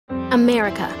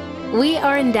America. We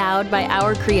are endowed by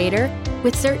our Creator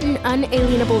with certain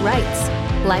unalienable rights: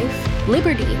 life,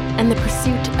 liberty, and the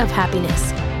pursuit of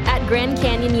happiness. At Grand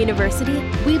Canyon University,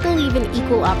 we believe in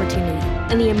equal opportunity,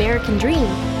 and the American dream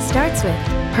starts with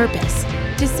purpose.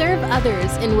 To serve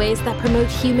others in ways that promote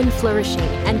human flourishing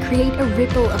and create a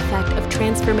ripple effect of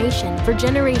transformation for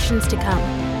generations to come.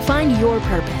 Find your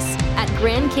purpose at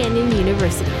Grand Canyon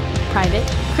University. Private,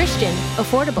 Christian,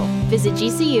 affordable. Visit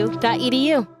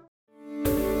gcu.edu.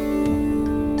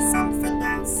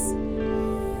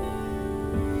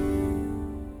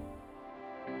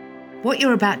 What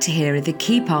you're about to hear are the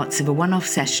key parts of a one-off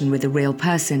session with a real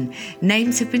person.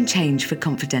 Names have been changed for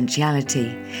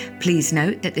confidentiality. Please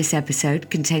note that this episode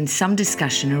contains some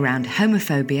discussion around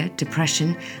homophobia,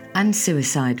 depression, and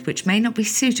suicide, which may not be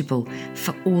suitable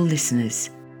for all listeners.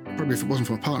 Probably if it wasn't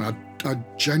for my partner, I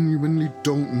genuinely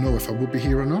don't know if I would be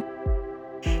here or not.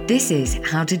 This is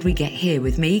How Did We Get Here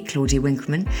with me, Claudia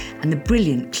Winkleman, and the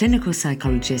brilliant clinical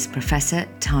psychologist, Professor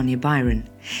Tanya Byron.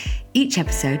 Each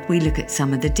episode, we look at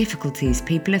some of the difficulties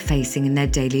people are facing in their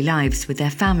daily lives with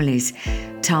their families.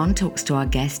 Tan talks to our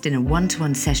guest in a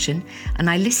one-to-one session, and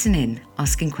I listen in,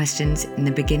 asking questions in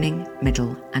the beginning,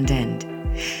 middle, and end.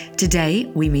 Today,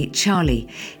 we meet Charlie.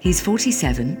 He's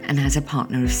 47 and has a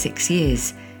partner of 6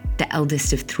 years. The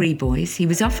eldest of 3 boys, he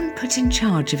was often put in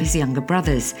charge of his younger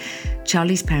brothers.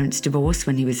 Charlie's parents divorced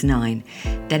when he was 9.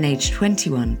 Then, aged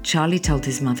 21, Charlie told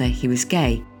his mother he was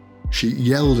gay. She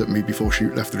yelled at me before she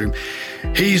left the room.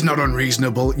 "He's not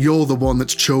unreasonable. You're the one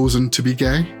that's chosen to be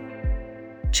gay."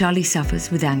 Charlie suffers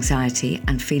with anxiety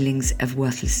and feelings of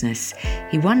worthlessness.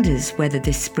 He wonders whether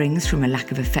this springs from a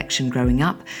lack of affection growing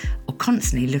up or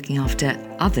constantly looking after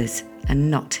others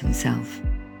and not himself.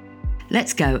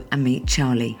 Let's go and meet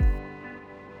Charlie.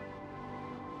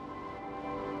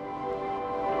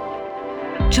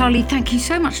 Charlie, thank you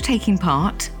so much for taking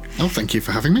part. Oh, thank you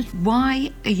for having me.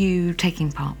 Why are you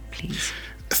taking part, please?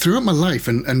 Throughout my life,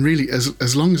 and really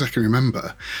as long as I can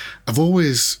remember, I've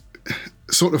always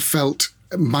sort of felt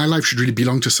my life should really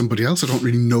belong to somebody else. I don't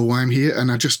really know why I'm here. And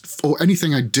or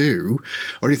anything I do,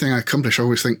 or anything I accomplish, I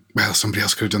always think, well, somebody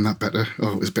else could have done that better.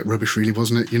 Oh, it was a bit rubbish really,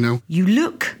 wasn't it, you know? You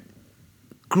look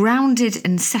grounded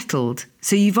and settled.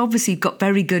 So you've obviously got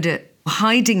very good at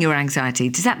hiding your anxiety.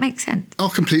 Does that make sense? Oh,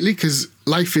 completely, because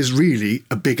life is really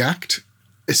a big act.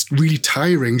 It's really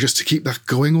tiring just to keep that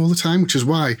going all the time, which is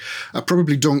why I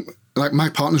probably don't, like, my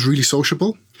partner's really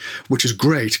sociable, which is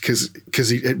great because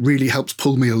it really helps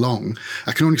pull me along.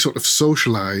 I can only sort of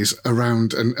socialise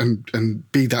around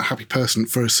and be that happy person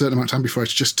for a certain amount of time before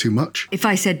it's just too much. If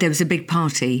I said there was a big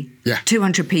party,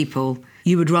 200 people,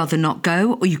 you would rather not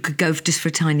go, or you could go just for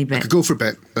a tiny bit? I could go for a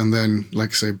bit, and then, like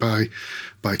I say, by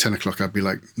 10 o'clock, I'd be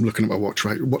like looking at my watch,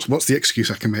 right? What's the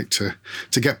excuse I can make to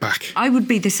get back? I would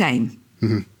be the same.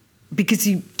 Mm-hmm. Because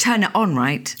you turn it on,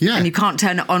 right? Yeah. And you can't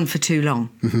turn it on for too long,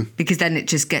 because then it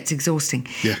just gets exhausting.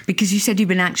 Yeah. Because you said you've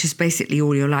been anxious basically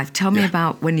all your life. Tell me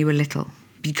about when you were little.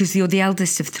 Because you're the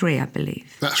eldest of 3, I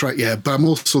believe. That's right, yeah. But I'm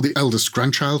also the eldest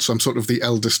grandchild, so I'm sort of the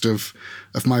eldest of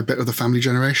my bit of the family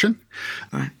generation.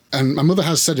 Right. And my mother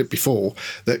has said it before,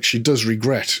 that she does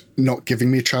regret not giving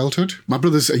me a childhood. My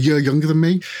brother's a year younger than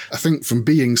me. I think from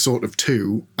being sort of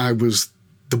 2, I was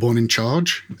the one in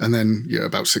charge. And then,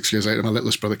 about 6 years later, my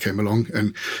littlest brother came along,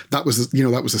 and that was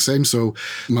the same. So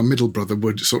my middle brother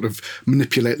would sort of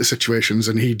manipulate the situations,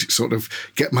 and he'd sort of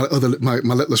get my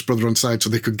littlest brother on side so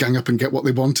they could gang up and get what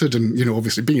they wanted. And,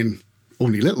 obviously being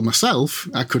only little myself,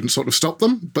 I couldn't sort of stop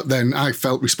them, but then I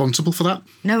felt responsible for that.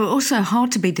 No, also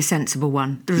hard to be the sensible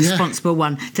one, the responsible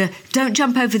one. The don't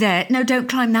jump over there, no, don't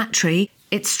climb that tree.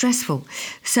 It's stressful.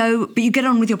 So, but you get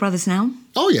on with your brothers now?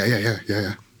 Oh,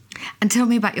 yeah. And tell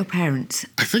me about your parents.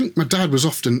 I think my dad was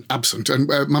often absent, and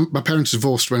my parents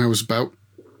divorced when I was about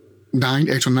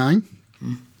 8 or 9.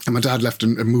 And my dad left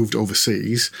and moved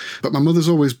overseas. But my mother's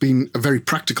always been a very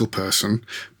practical person,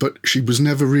 but she was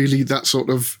never really that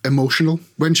sort of emotional.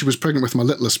 When she was pregnant with my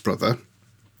littlest brother,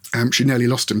 she nearly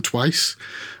lost him twice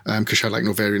because she had an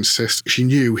ovarian cyst. She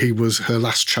knew he was her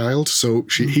last child, so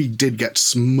he did get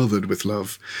smothered with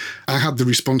love. I had the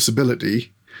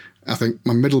responsibility. I think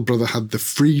my middle brother had the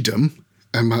freedom,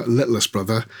 and my littlest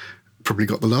brother probably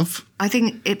got the love. I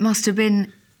think it must have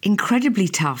been incredibly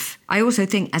tough. I also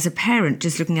think as a parent,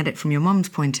 just looking at it from your mum's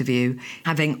point of view,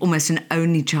 having almost an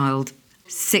only child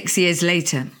 6 years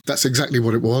later. That's exactly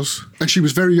what it was. And she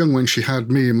was very young when she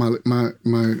had me and my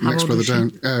next brother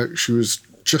down. She was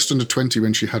just under 20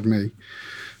 when she had me.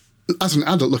 As an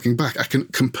adult looking back, I can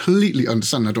completely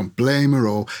understand. I don't blame her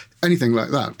or anything like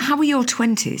that. How were your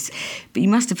 20s? But you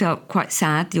must have felt quite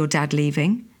sad, your dad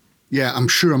leaving. Yeah, I'm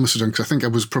sure I must have done, because I think I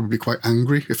was probably quite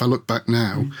angry. If I look back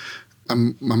now,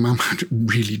 my mum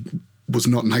really was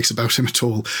not nice about him at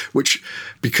all, which,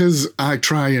 because I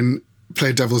try and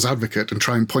play devil's advocate and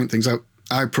try and point things out,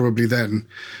 I probably then,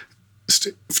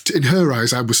 in her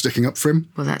eyes, I was sticking up for him.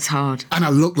 Well, that's hard. And I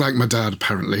look like my dad,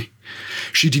 apparently.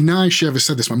 She denies she ever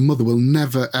said this. My mother will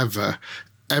never, ever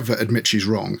admit she's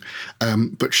wrong.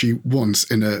 But she once,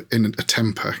 in a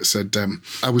temper, said,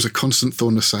 I was a constant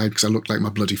thorn in the side because I looked like my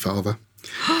bloody father.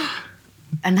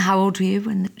 And how old were you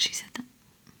when she said that?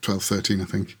 12, 13, I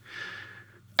think.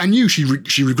 I knew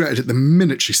she regretted it the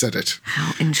minute she said it.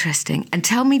 How interesting. And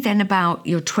tell me then about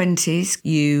your 20s.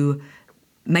 You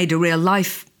made a real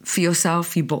life for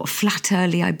yourself. You bought a flat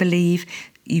early, I believe.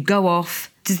 You go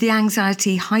off. Does the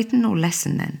anxiety heighten or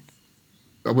lessen then?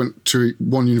 I went to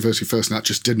one university first and that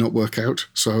just did not work out.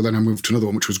 So then I moved to another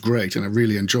one, which was great and I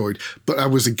really enjoyed. But I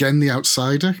was again the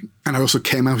outsider. And I also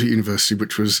came out at university,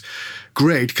 which was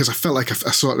great because I felt like I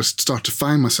sort of started to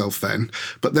find myself then.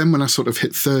 But then when I sort of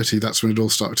hit 30, that's when it all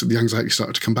started, the anxiety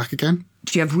started to come back again.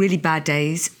 Do you have really bad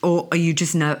days, or are you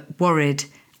just worried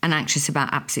and anxious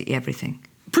about absolutely everything?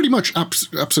 Pretty much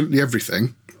absolutely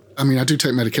everything. I mean, I do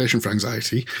take medication for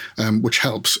anxiety, which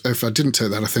helps. If I didn't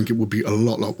take that, I think it would be a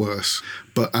lot worse.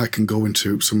 But I can go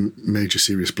into some major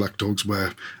serious black dogs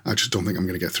where I just don't think I'm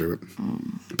going to get through it.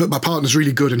 But my partner's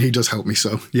really good and he does help me.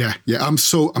 So yeah, I'm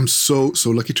so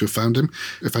lucky to have found him.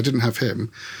 If I didn't have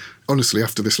him, honestly,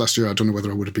 after this last year, I don't know whether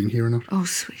I would have been here or not. Oh,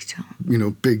 sweetheart. You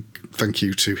know, big thank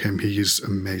you to him. He is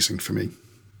amazing for me.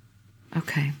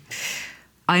 Okay.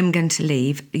 I'm going to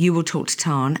leave. You will talk to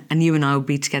Tarn and you and I will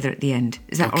be together at the end.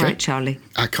 Is that okay. all right, Charlie?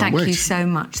 I can't wait. Thank you so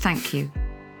much. Thank you.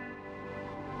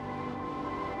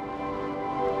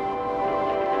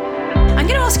 I'm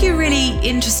going to ask you a really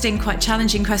interesting, quite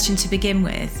challenging question to begin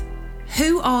with.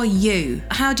 Who are you?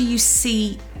 How do you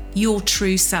see your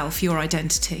true self, your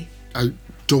identity? I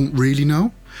don't really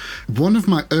know. One of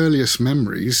my earliest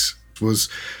memories was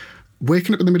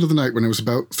waking up in the middle of the night when I was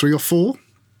about 3 or 4.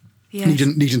 Yes.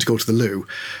 Needing to go to the loo.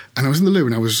 And I was in the loo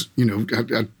and I was,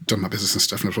 I'd done my business and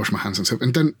stuff and I was washing my hands and stuff.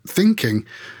 And then thinking,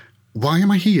 why am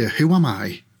I here? Who am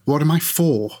I? What am I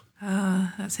for?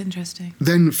 That's interesting.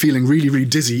 Then feeling really, really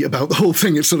dizzy about the whole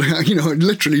thing. It's sort of,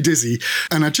 literally dizzy.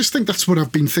 And I just think that's what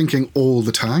I've been thinking all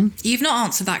the time. You've not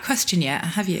answered that question yet,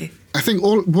 have you? I think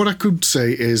what I could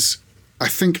say is, I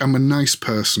think I'm a nice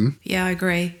person. Yeah, I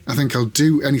agree. I think I'll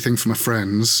do anything for my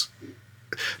friends.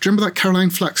 Do you remember that Caroline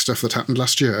Flack stuff that happened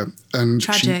last year? And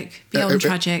tragic. Beyond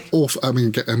tragic. Awful. I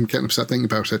mean, I'm getting upset thinking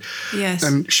about it. Yes.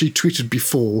 And she tweeted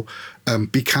before,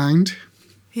 be kind.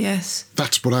 Yes.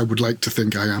 That's what I would like to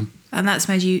think I am. And that's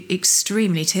made you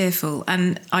extremely tearful.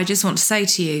 And I just want to say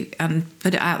to you, and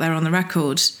put it out there on the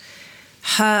record,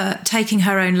 her taking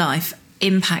her own life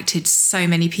impacted so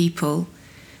many people.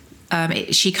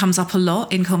 She comes up a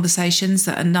lot in conversations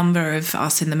that a number of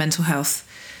us in the mental health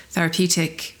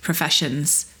therapeutic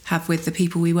professions have with the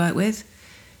people we work with.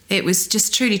 It was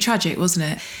just truly tragic,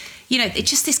 wasn't it? It's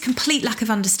just this complete lack of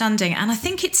understanding. And I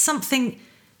think it's something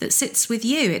that sits with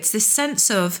you. It's this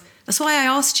sense of, that's why I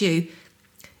asked you,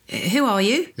 who are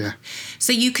you? Yeah.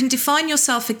 So you can define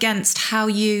yourself against how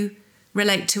you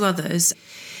relate to others.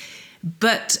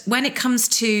 But when it comes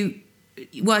to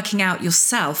working out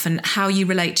yourself and how you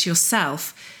relate to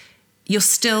yourself, you're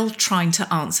still trying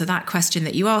to answer that question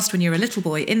that you asked when you were a little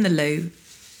boy in the loo,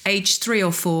 age 3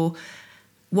 or 4.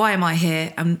 Why am I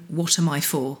here and what am I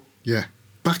for? Yeah.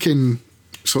 Back in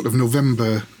sort of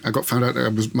November, I got found out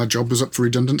that my job was up for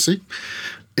redundancy.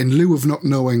 In lieu of not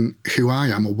knowing who I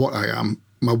am or what I am,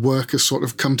 my work has sort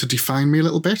of come to define me a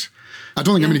little bit. I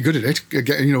don't think I'm any good at it,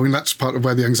 and that's part of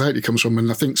where the anxiety comes from,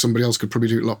 and I think somebody else could probably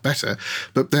do it a lot better.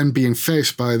 But then being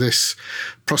faced by this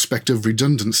prospect of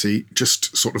redundancy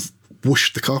just sort of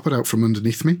whooshed the carpet out from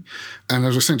underneath me. And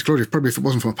as I was saying to Claudia, probably if it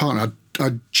wasn't for my partner,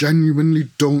 I genuinely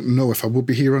don't know if I would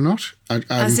be here or not.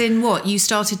 As in what? You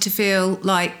started to feel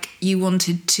like you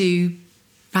wanted to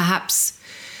perhaps,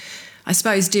 I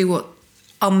suppose, do what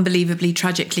unbelievably,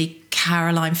 tragically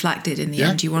Caroline Flack did in the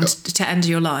end. You wanted to end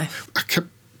your life. I kept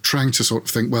trying to sort of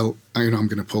think, well, I'm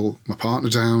going to pull my partner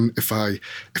down. If I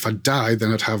die,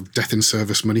 then I'd have death in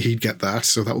service money. He'd get that,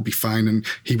 so that would be fine, and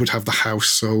he would have the house,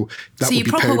 so that would be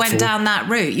paid for. So you proper went down that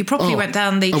route. You probably went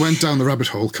down the... I went down the rabbit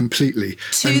hole completely.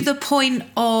 To the point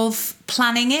of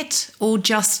planning it, or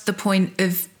just the point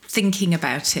of thinking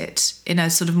about it in a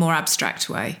sort of more abstract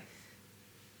way?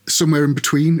 Somewhere in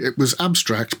between. It was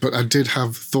abstract, but I did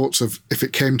have thoughts of, if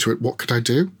it came to it, what could I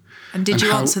do? And did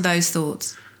you answer those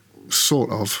thoughts? Sort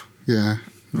of, yeah.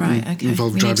 Right, okay.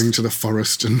 Involved driving to the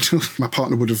forest, and my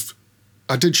partner would have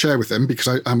I did share with him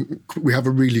because we have a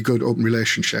really good open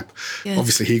relationship. Yes.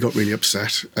 Obviously, he got really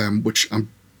upset, which I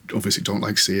obviously don't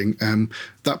like seeing.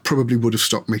 That probably would have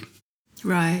stopped me.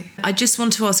 Right. I just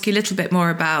want to ask you a little bit more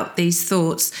about these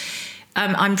thoughts.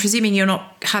 I'm presuming you're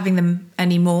not having them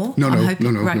anymore. No,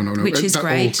 which is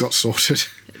great. That all got sorted.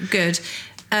 Good.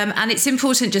 And it's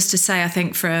important just to say, I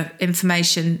think, for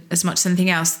information as much as anything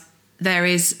else, there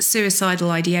is suicidal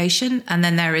ideation and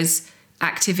then there is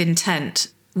active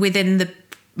intent. Within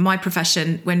my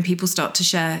profession, when people start to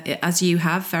share it, as you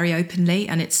have, very openly,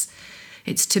 and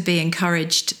it's to be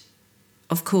encouraged,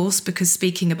 of course, because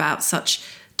speaking about such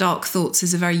dark thoughts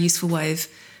is a very useful way of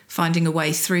finding a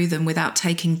way through them without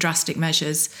taking drastic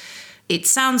measures. It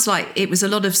sounds like it was a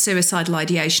lot of suicidal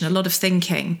ideation, a lot of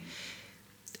thinking.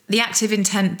 The active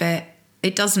intent bit,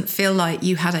 it doesn't feel like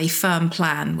you had a firm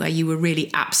plan where you were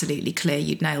really absolutely clear,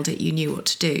 you'd nailed it, you knew what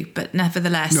to do. But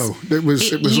nevertheless, no, it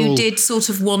was you all... did sort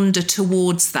of wander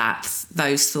towards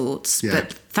those thoughts. Yeah.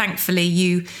 But thankfully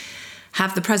you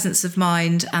have the presence of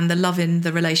mind and the love in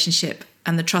the relationship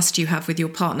and the trust you have with your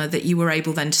partner that you were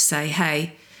able then to say,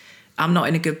 hey, I'm not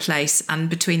in a good place. And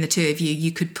between the two of you,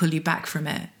 you could pull you back from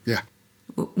it. Yeah.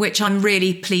 Which I'm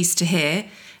really pleased to hear.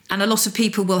 And a lot of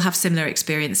people will have similar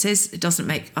experiences. It doesn't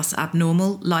make us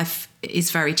abnormal. Life is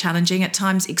very challenging at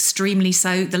times, extremely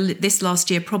so. This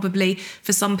last year, probably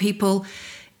for some people,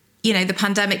 the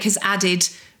pandemic has added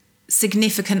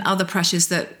significant other pressures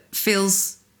that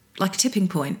feels like a tipping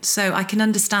point. So I can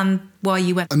understand why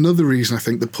you went. Another reason I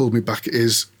think that pulled me back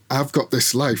is I've got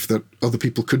this life that other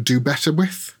people could do better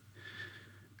with.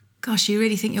 Gosh, you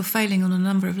really think you're failing on a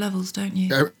number of levels, don't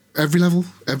you? Every level,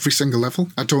 every single level.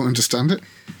 I don't understand it.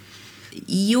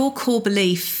 Your core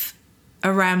belief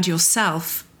around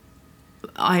yourself,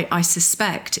 I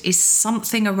suspect, is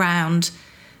something around,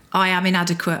 I am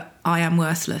inadequate, I am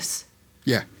worthless.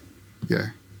 Yeah.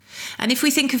 And if we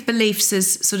think of beliefs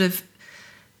as sort of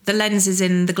the lenses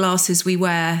in the glasses we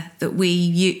wear,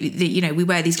 we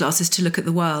wear these glasses to look at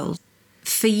the world.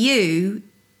 For you,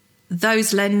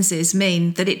 those lenses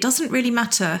mean that it doesn't really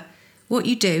matter what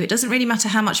you do. It doesn't really matter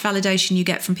how much validation you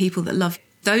get from people that love you.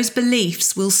 Those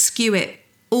beliefs will skew it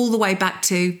all the way back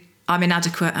to, I'm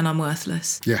inadequate and I'm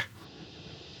worthless. Yeah.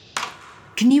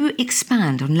 Can you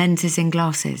expand on lenses in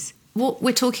glasses? What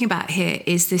we're talking about here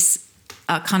is this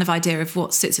kind of idea of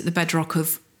what sits at the bedrock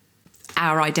of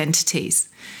our identities.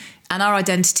 And our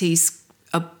identities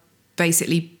are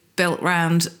basically built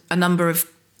around a number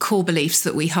of core beliefs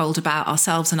that we hold about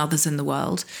ourselves and others in the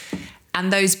world.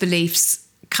 And those beliefs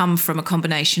come from a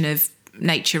combination of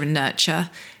nature and nurture.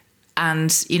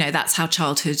 And, that's how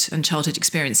childhood and childhood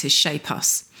experiences shape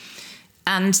us.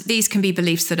 And these can be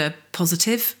beliefs that are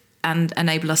positive and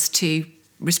enable us to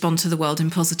respond to the world in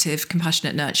positive,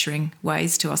 compassionate, nurturing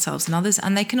ways to ourselves and others.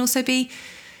 And they can also be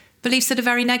beliefs that are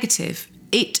very negative.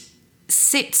 It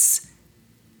sits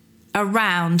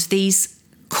around these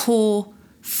core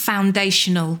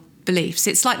foundational beliefs.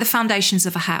 It's like the foundations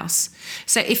of a house.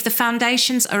 So if the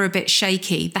foundations are a bit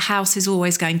shaky, the house is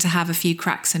always going to have a few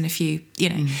cracks and a few,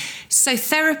 So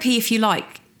therapy, if you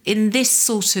like, in this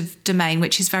sort of domain,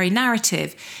 which is very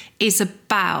narrative, is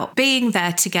about being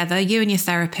there together, you and your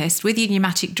therapist, with your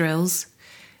pneumatic drills,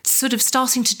 sort of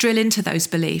starting to drill into those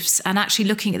beliefs and actually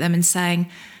looking at them and saying,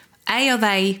 A, are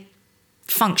they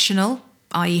functional,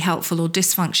 i.e. helpful, or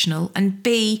dysfunctional? And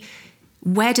B,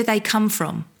 where do they come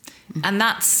from? And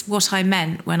that's what I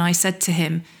meant when I said to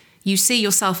him, you see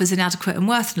yourself as inadequate and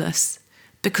worthless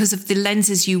because of the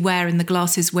lenses you wear in the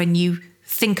glasses when you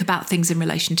think about things in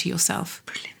relation to yourself.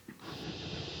 Brilliant.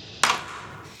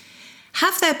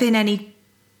 Have there been any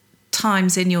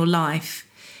times in your life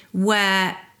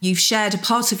where you've shared a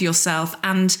part of yourself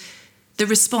and the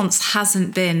response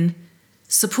hasn't been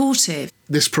supportive?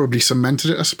 This probably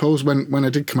cemented it, I suppose, when I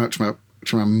did come out to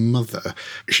my mother.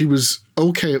 She was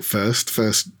okay at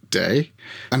first day,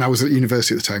 and I was at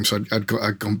university at the time, so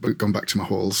I'd gone back to my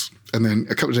halls, and then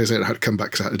a couple of days later I had to come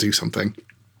back because I had to do something,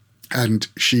 and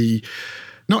she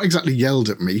not exactly yelled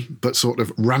at me, but sort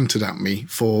of ranted at me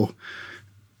for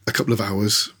a couple of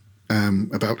hours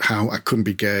about how I couldn't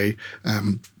be gay.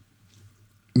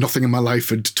 Nothing in my life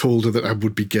had told her that I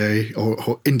would be gay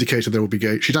or indicated that I would be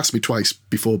gay. She'd asked me twice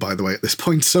before, by the way, at this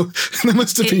point. So there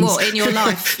must have been... What, in your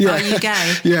life? Yeah. Are you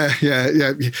gay? Yeah.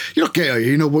 You're not gay, are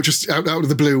you? What, just out of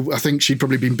the blue, I think she'd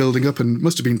probably been building up and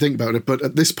must have been thinking about it. But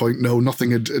at this point, no,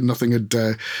 nothing had indicated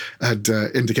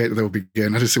that I would be gay.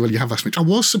 And I just say, well, you have asked me. I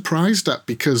was surprised at,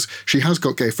 because she has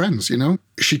got gay friends,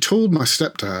 She told my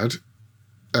stepdad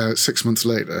 6 months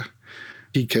later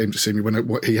He came to see me when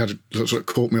he had sort of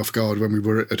caught me off guard when we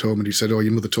were at home, and he said, "Oh,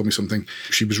 your mother told me something."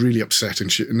 She was really upset,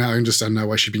 and now I understand now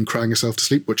why she'd been crying herself to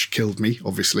sleep, which killed me,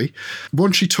 obviously.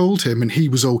 Once she told him and he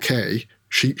was okay,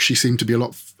 she seemed to be a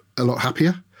lot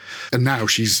happier. And now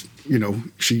she's,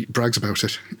 she brags about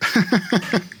it.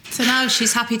 So now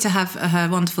she's happy to have her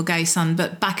wonderful gay son,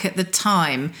 but back at the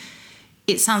time,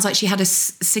 it sounds like she had a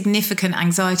significant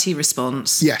anxiety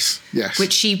response. Yes.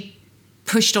 Which she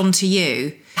pushed onto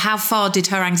you. How far did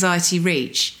her anxiety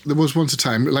reach? There was once a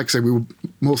time, like I say, me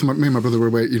and my brother were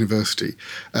away at university,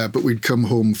 but we'd come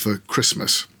home for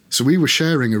Christmas. So we were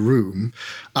sharing a room.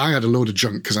 I had a load of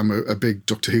junk because I'm a big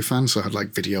Doctor Who fan, so I had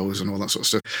like videos and all that sort of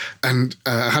stuff. And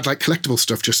I had like collectible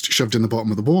stuff just shoved in the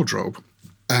bottom of the wardrobe.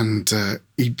 And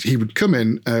he would come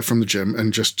in from the gym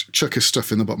and just chuck his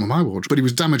stuff in the bottom of my wardrobe. But he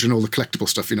was damaging all the collectible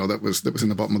stuff, that was in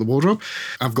the bottom of the wardrobe.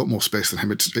 I've got more space than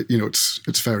him.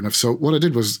 It's fair enough. So what I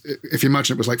did was, if you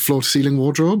imagine, it was like floor-to-ceiling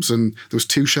wardrobes, and there was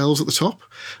 2 shelves at the top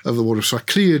of the wardrobe. So I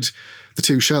cleared the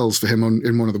 2 shelves for him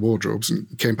in one of the wardrobes, and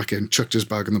came back in, chucked his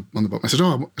bag on the bottom. I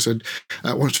said,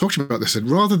 I want to talk to you about this. I said,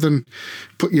 rather than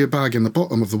put your bag in the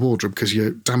bottom of the wardrobe because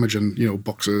you're damaging,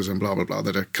 boxes and blah, blah, blah,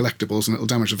 that are collectibles and it'll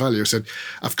damage the value. I said,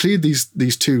 I've cleared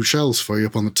these 2 shelves for you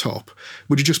up on the top.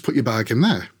 Would you just put your bag in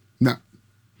there? No,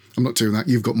 I'm not doing that.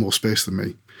 You've got more space than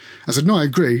me. I said, no, I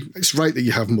agree. It's right that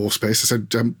you have more space. I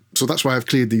said, so that's why I've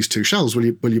cleared these 2 shelves. Will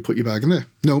you put your bag in there?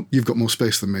 No, you've got more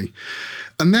space than me.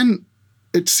 And then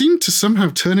it seemed to somehow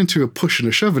turn into a push and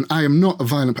a shove, and I am not a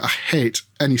violent. I hate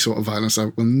any sort of violence. I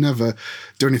will never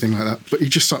do anything like that. But he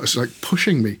just started like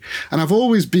pushing me, and I've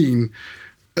always been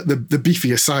at the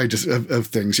beefier side of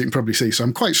things. You can probably see. So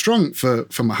I'm quite strong for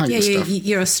my height and stuff.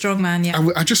 You're a strong man. Yeah.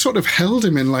 I just sort of held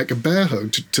him in like a bear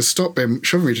hug to stop him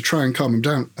shoving me, to try and calm him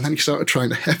down. And then he started trying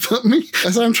to headbutt me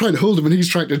as I'm trying to hold him, and he's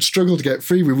trying to struggle to get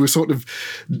free. We were sort of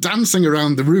dancing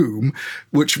around the room,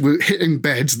 which were hitting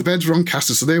beds. The beds were on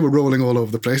casters, so they were rolling all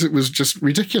over the place. It was just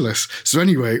ridiculous. So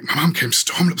anyway, my mum came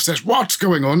storming upstairs. What's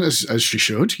going on? As she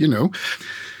should,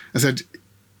 I said,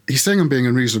 he's saying I'm being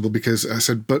unreasonable, because I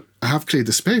said, but I have cleared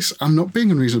the space. I'm not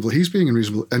being unreasonable. He's being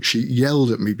unreasonable. And she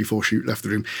yelled at me before she left the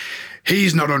room.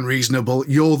 He's not unreasonable.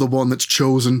 You're the one that's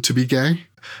chosen to be gay.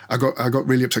 I got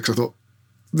really upset because I thought,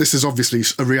 this is obviously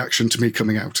a reaction to me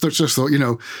coming out. So I just thought,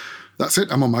 that's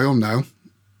it. I'm on my own now.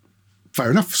 Fair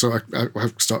enough. So I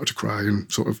started to cry and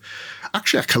sort of...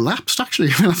 Actually, I collapsed,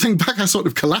 actually. When I think back, I sort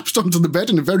of collapsed onto the bed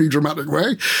in a very dramatic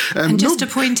way. And just to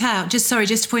point out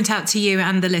to you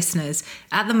and the listeners,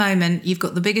 at the moment, you've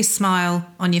got the biggest smile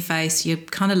on your face. You're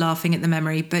kind of laughing at the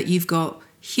memory, but you've got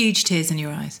huge tears in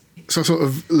your eyes. So I sort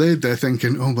of laid there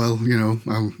thinking, oh, well,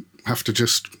 I'll have to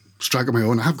just strike on my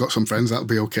own. I have got some friends, that'll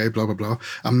be okay, blah, blah, blah.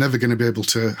 I'm never going to be able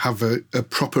to have a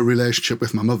proper relationship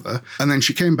with my mother. And then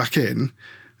she came back in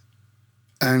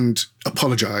and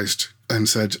apologised and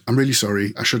said, I'm really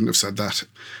sorry, I shouldn't have said that.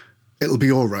 It'll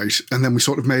be all right. And then we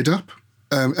sort of made up.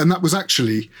 And that was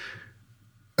actually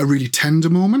a really tender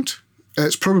moment.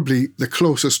 It's probably the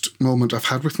closest moment I've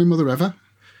had with my mother ever.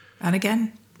 And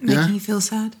again, making you feel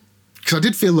sad? Because I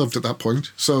did feel loved at that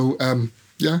point. So,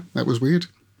 that was weird.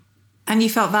 And you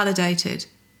felt validated?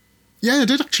 Yeah, I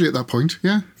did actually at that point,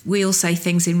 yeah. We all say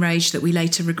things in rage that we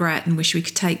later regret and wish we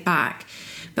could take back.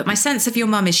 But my sense of your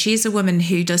mum is she's a woman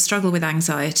who does struggle with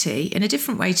anxiety in a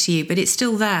different way to you, but it's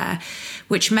still there,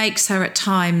 which makes her at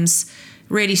times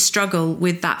really struggle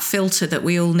with that filter that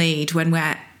we all need when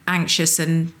we're anxious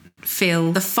and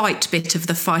feel the fight bit of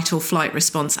the fight or flight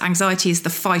response. Anxiety is the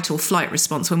fight or flight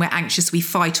response. When we're anxious, we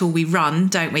fight or we run,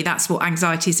 don't we? That's what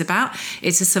anxiety is about.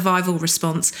 It's a survival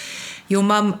response. Your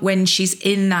mum, when she's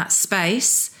in that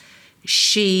space,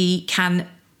 she can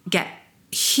get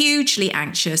hugely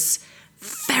anxious,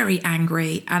 very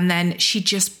angry, and then she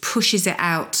just pushes it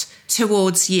out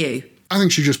towards you. I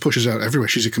think she just pushes out everywhere.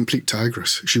 She's a complete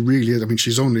tigress. She really is. I mean,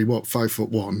 she's only,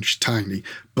 5'1", she's tiny,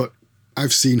 but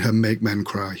I've seen her make men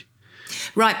cry.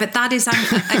 Right, but that is...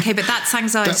 okay, but that's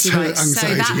anxiety, that's her right? Anxiety,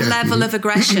 so that level of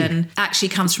aggression actually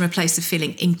comes from a place of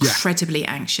feeling incredibly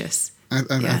anxious.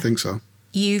 I think so.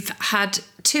 You've had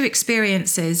 2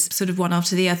 experiences, sort of one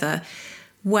after the other,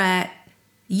 where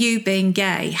you being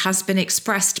gay has been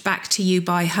expressed back to you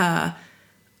by her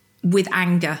with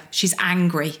anger. She's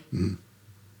angry. Mm.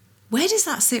 Where does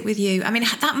that sit with you? I mean,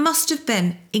 that must have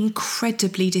been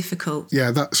incredibly difficult.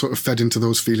 Yeah, that sort of fed into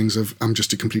those feelings of I'm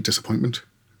just a complete disappointment.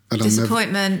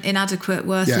 Disappointment, inadequate,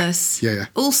 worthless. Yeah.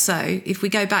 Also, if we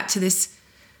go back to this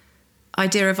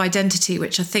idea of identity,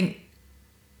 which I think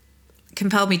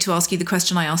compelled me to ask you the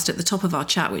question I asked at the top of our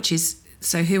chat, which is,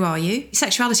 so who are you?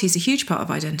 Sexuality is a huge part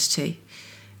of identity.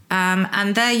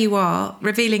 And there you are,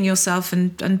 revealing yourself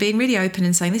and being really open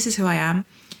and saying, this is who I am.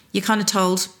 you're kind of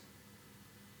told,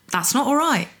 that's not all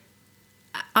right.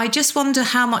 I just wonder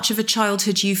how much of a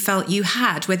childhood you felt you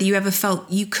had, whether you ever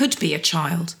felt you could be a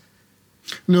child.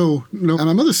 No. And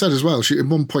my mother said as well, at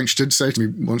one point she did say to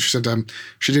me once, she said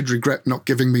she did regret not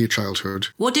giving me a childhood.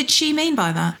 What did she mean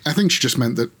by that? I think she just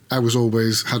meant that I was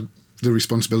always had the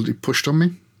responsibility pushed on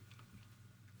me.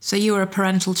 So you were a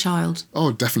parental child?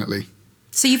 Oh, definitely.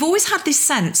 So you've always had this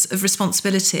sense of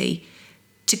responsibility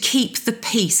to keep the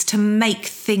peace, to make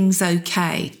things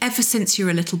okay, ever since you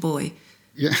were a little boy?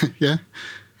 Yeah.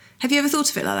 Have you ever thought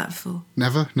of it like that before?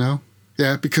 Never, no.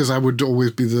 Yeah, because I would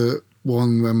always be the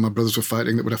one when my brothers were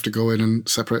fighting that would have to go in and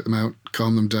separate them out,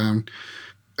 calm them down.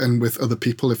 And with other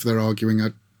people, if they're arguing, I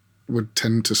would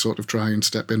tend to sort of try and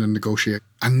step in and negotiate.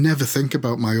 I never think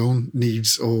about my own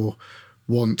needs or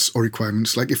wants or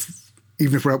requirements. Like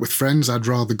even if we're out with friends, I'd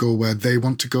rather go where they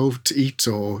want to go to eat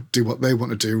or do what they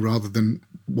want to do rather than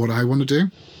what I want to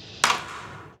do.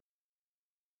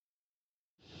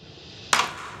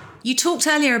 You talked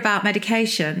earlier about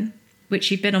medication, which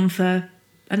you've been on for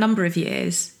a number of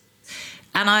years.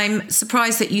 And I'm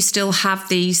surprised that you still have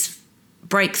these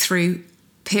breakthrough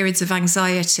periods of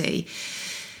anxiety,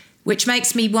 which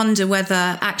makes me wonder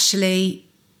whether actually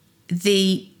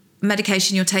the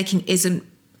medication you're taking isn't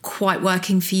quite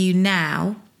working for you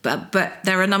now. But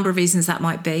there are a number of reasons that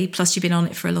might be, plus you've been on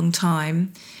it for a long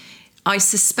time. I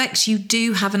suspect you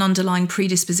do have an underlying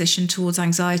predisposition towards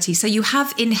anxiety. So you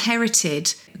have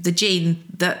inherited the gene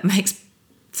that makes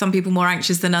some people more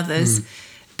anxious than others,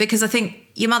 because I think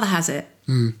your mother has it.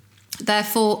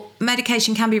 Therefore,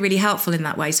 medication can be really helpful in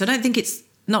that way. So I don't think it's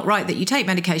not right that you take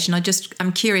medication.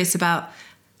 I'm curious about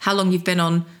how long you've been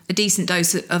on a decent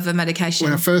dose of a medication.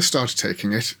 When I first started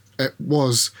taking it, it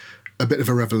was a bit of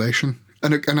a revelation.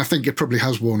 And I think it probably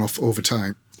has worn off over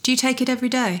time. Do you take it every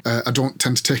day? I don't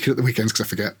tend to take it at the weekends because I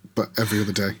forget, but every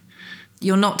other day.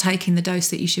 You're not taking the dose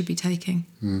that you should be taking.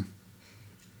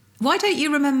 Why don't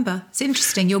you remember? It's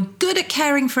interesting. You're good at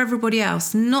caring for everybody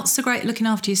else, not so great at looking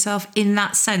after yourself in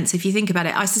that sense, if you think about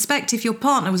it. I suspect if your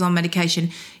partner was on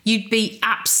medication, you'd be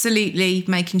absolutely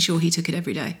making sure he took it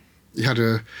every day. He had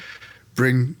a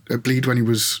brain bleed when he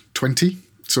was 20,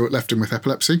 so it left him with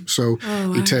epilepsy. So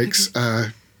he takes...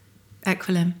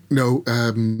 Equilin? No,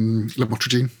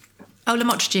 lamotrigine. Oh,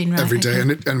 lamotrigine, right. Every day.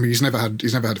 Okay. And he's never had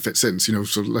a fit since,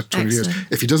 so like 20 years.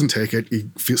 If he doesn't take it, he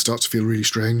starts to feel really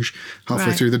strange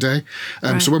halfway through the day.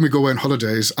 So when we go away on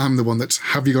holidays, I'm the one that's,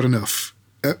 have you got enough?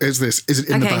 Is it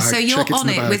in the bag? Okay, so you're on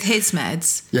it with his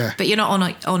meds, but you're not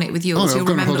on it with yours. Oh, no, I've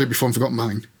gone on holiday before and forgotten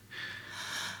mine.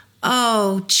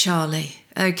 Oh, Charlie.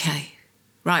 Okay.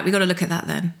 Right, we've got to look at that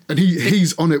then. And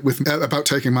he's on it with about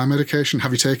taking my medication.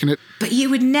 Have you taken it? But you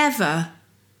would never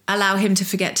allow him to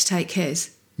forget to take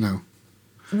his? No.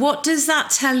 What does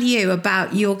that tell you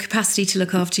about your capacity to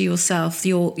look after yourself,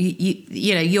 your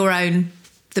own,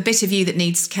 the bit of you that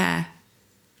needs care?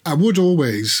 I would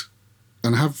always,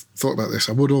 and I have thought about this,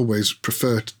 I would always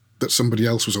prefer that somebody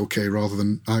else was okay rather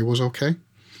than I was okay.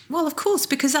 Well, of course,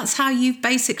 because that's how you've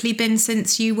basically been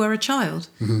since you were a child.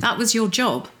 That was your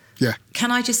job. Yeah. Can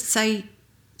I just say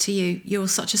to you, you're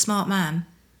such a smart man.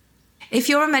 If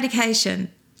you're on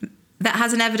medication that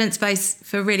has an evidence base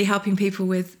for really helping people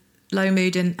with low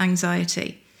mood and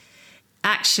anxiety,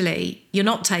 actually, you're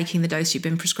not taking the dose you've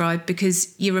been prescribed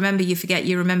because you remember, you forget,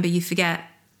 you remember, you forget.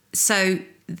 So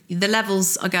the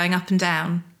levels are going up and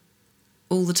down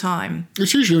all the time.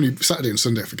 It's usually only Saturday and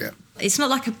Sunday I forget. It's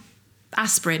not like a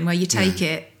aspirin where you take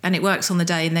it and it works on the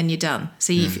day and then you're done.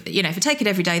 So, if I take it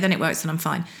every day, then it works and I'm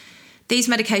fine. These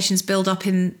medications build up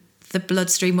in the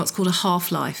bloodstream what's called a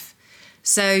half-life.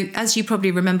 So as you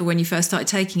probably remember when you first started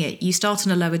taking it, you start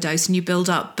on a lower dose and you build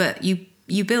up, but you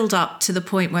build up to the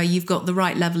point where you've got the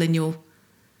right level in your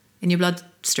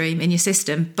bloodstream, in your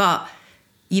system, but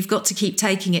you've got to keep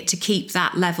taking it to keep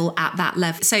that level at that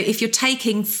level. So if you're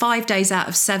taking 5 days out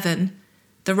of 7,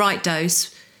 the right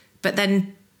dose, but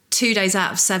then 2 days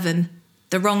out of 7,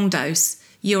 the wrong dose,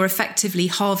 you're effectively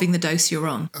halving the dose you're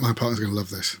on. My partner's going to love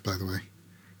this, by the way.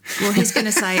 Well, he's going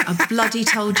to say, I bloody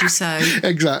told you so.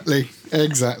 Exactly.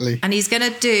 And he's going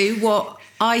to do what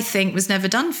I think was never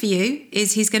done for you,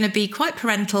 is he's going to be quite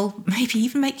parental, maybe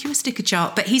even make you a sticker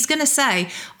chart, but he's going to say,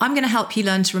 I'm going to help you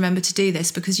learn to remember to do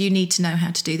this because you need to know how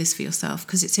to do this for yourself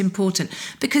because it's important,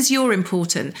 because you're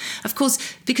important. Of course,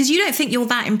 because you don't think you're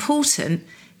that important,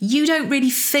 you don't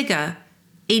really figure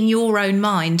in your own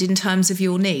mind in terms of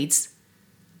your needs.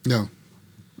 No.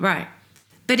 Right.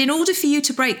 But in order for you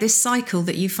to break this cycle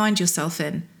that you find yourself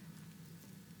in,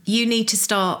 you need to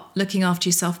start looking after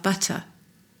yourself better.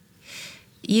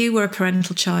 You were a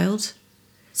parental child.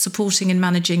 supporting and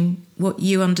managing what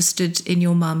you understood in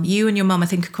your mum. You and your mum, I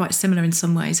think, are quite similar in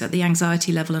some ways at the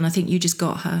anxiety level, and I think you just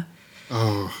got her.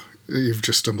 Oh, you've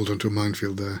just stumbled onto a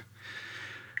minefield there.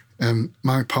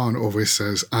 My partner always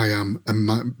says I am a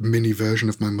mini version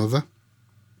of my mother.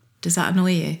 Does that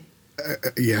annoy you?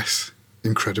 Yes,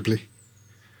 incredibly.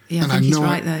 Yeah, I think he's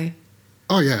right, though.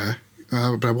 Oh, yeah.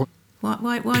 But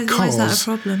why is that a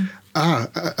problem?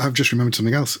 I've just remembered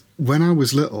something else. When I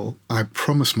was little, I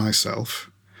promised myself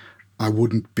I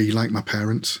wouldn't be like my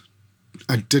parents.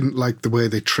 I didn't like the way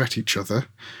they treat each other.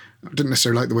 I didn't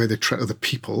necessarily like the way they treat other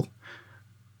people.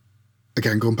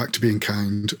 Again, going back to being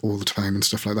kind all the time and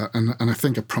stuff like that. And I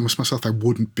think I promised myself I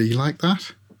wouldn't be like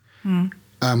that.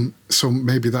 So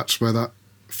maybe that's where that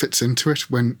fits into it.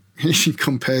 When he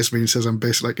compares me and says I'm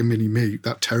basically like a mini-me,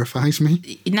 that terrifies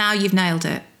me. Now you've nailed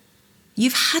it.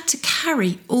 You've had to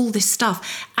carry all this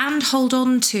stuff and hold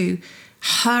on to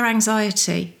her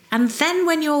anxiety. And then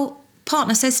when your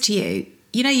partner says to you,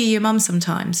 you know, you're your mum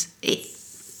sometimes, it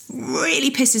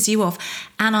really pisses you off.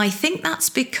 And I think that's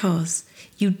because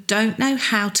you don't know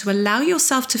how to allow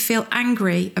yourself to feel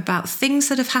angry about things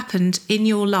that have happened in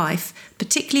your life,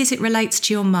 particularly as it relates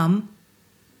to your mum,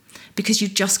 because you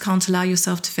just can't allow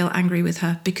yourself to feel angry with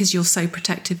her because you're so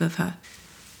protective of her.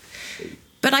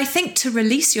 But I think to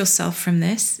release yourself from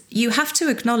this, you have to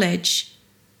acknowledge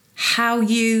how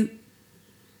you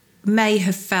may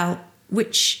have felt,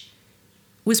 which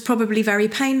was probably very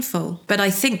painful. But I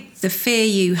think the fear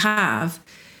you have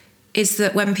is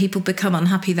that when people become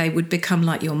unhappy, they would become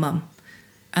like your mum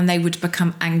and they would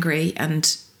become angry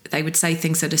and they would say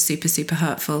things that are super, super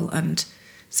hurtful and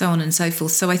so on and so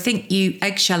forth. So I think you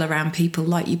eggshell around people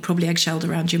like you probably eggshelled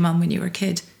around your mum when you were a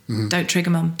kid. Mm-hmm. Don't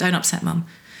trigger mum, don't upset mum.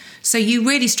 So you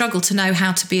really struggle to know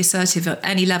how to be assertive at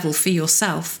any level for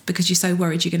yourself because you're so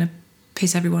worried you're going to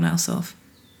piss everyone else off.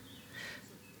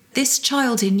 This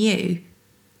child in you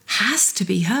has to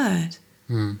be heard.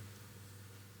 Mm.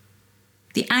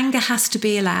 The anger has to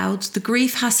be allowed. The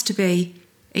grief has to be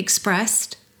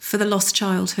expressed for the lost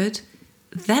childhood.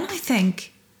 Then I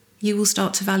think you will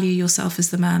start to value yourself as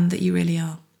the man that you really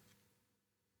are.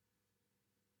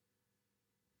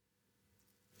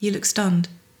 You look stunned.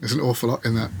 There's an awful lot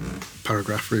in that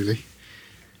paragraph, really.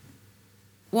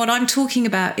 What I'm talking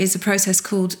about is a process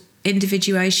called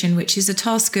individuation, which is a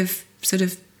task of sort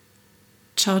of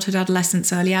childhood,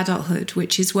 adolescence, early adulthood,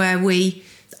 which is where we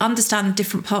understand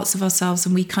different parts of ourselves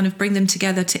and we kind of bring them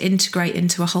together to integrate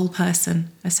into a whole person,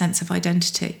 a sense of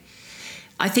identity.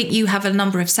 I think you have a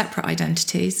number of separate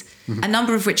identities, a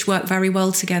number of which work very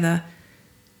well together,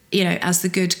 you know, as the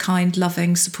good, kind,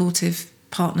 loving, supportive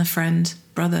partner, friend,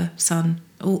 brother, son,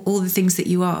 all the things that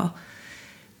you are.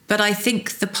 But I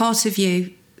think the part of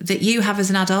you that you have as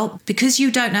an adult, because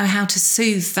you don't know how to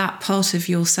soothe that part of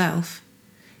yourself,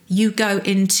 you go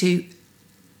into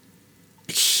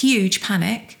huge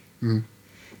panic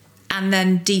and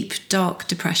then deep, dark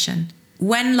depression.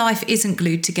 When life isn't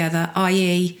glued together,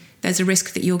 i.e., there's a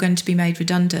risk that you're going to be made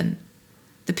redundant,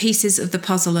 the pieces of the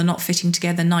puzzle are not fitting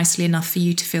together nicely enough for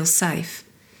you to feel safe.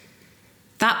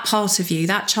 That part of you,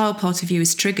 that child part of you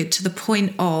is triggered to the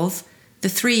point of the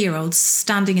 3-year-old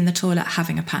standing in the toilet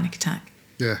having a panic attack.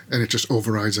 Yeah, and it just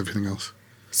overrides everything else.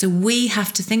 So we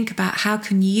have to think about how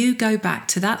can you go back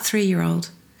to that 3-year-old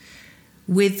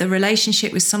with a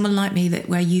relationship with someone like me that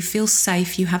where you feel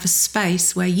safe, you have a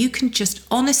space where you can just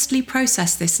honestly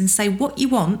process this and say what you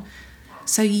want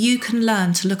so you can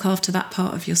learn to look after that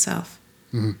part of yourself.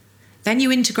 Mm-hmm. Then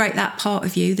you integrate that part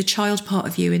of you, the child part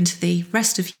of you, into the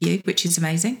rest of you, which is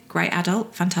amazing. Great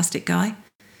adult, fantastic guy.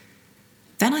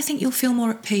 Then I think you'll feel more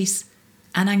at peace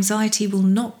and anxiety will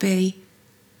not be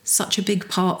such a big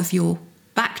part of your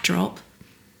backdrop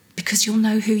because you'll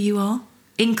know who you are,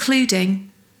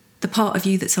 including the part of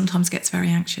you that sometimes gets very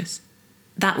anxious.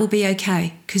 That will be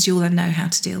okay because you'll then know how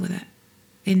to deal with it.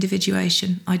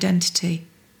 Individuation, identity,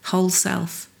 whole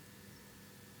self.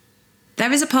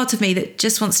 There is a part of me that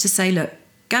just wants to say, look,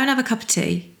 go and have a cup of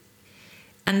tea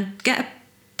and get a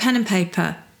pen and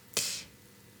paper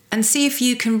and see if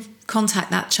you can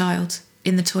contact that child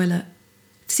in the toilet.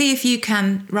 See if you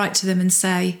can write to them and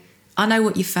say, I know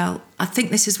what you felt. I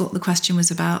think this is what the question was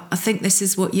about. I think this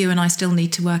is what you and I still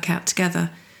need to work out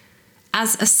together.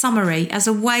 As a summary, as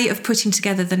a way of putting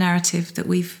together the narrative that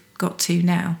we've got to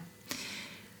now.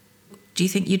 Do you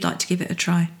think you'd like to give it a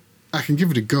try? I can give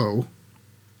it a go.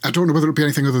 I don't know whether it'll be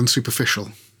anything other than superficial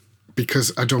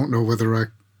because I don't know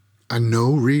whether I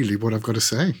know really what I've got to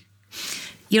say.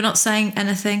 You're not saying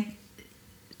anything.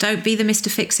 Don't be the Mr.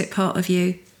 Fix-It part of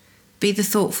you. Be the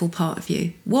thoughtful part of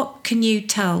you. What can you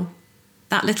tell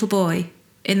that little boy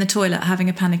in the toilet having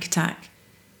a panic attack?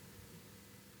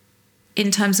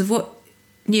 in terms of what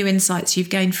new insights you've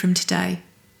gained from today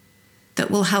that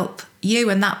will help you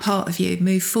and that part of you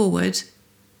move forward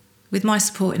with my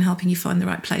support in helping you find the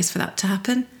right place for that to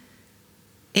happen,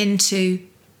 into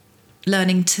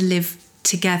learning to live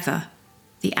together,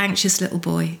 the anxious little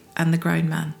boy and the grown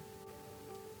man.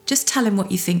 Just tell him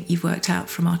what you think you've worked out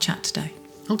from our chat today.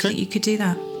 Okay. That you could do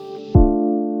that.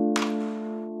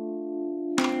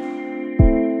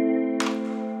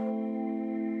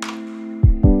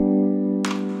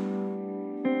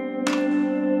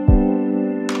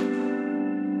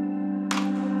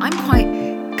 I'm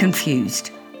quite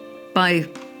confused by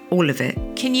all of it.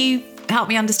 Can you help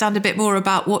me understand a bit more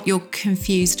about what you're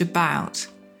confused about?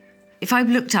 If I've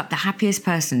looked up the happiest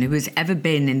person who has ever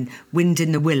been in Wind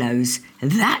in the Willows,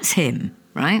 that's him,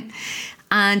 right?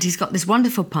 And he's got this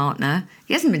wonderful partner.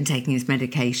 He hasn't been taking his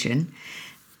medication.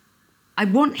 I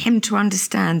want him to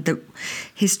understand that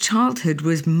his childhood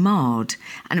was marred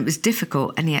and it was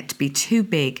difficult and he had to be too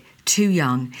big, too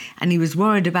young, and he was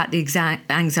worried about the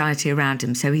anxiety around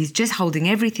him. So he's just holding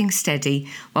everything steady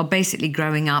while basically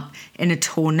growing up in a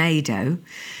tornado.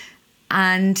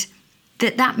 And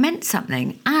that meant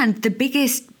something. And the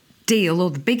biggest deal,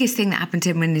 or the biggest thing that happened to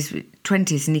him in his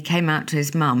 20s, and he came out to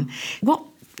his mum, what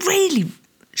really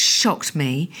shocked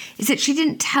me is that she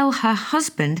didn't tell her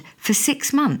husband for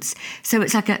 6 months. So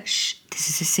it's like shh, this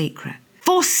is a secret.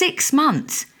 For 6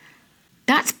 months.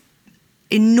 That's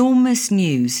enormous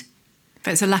news.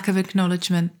 But it's a lack of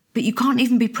acknowledgement. But you can't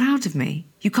even be proud of me.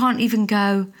 You can't even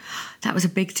go, that was a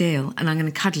big deal, and I'm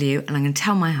going to cuddle you, and I'm going to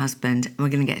tell my husband, and we're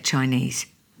going to get Chinese.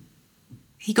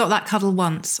 He got that cuddle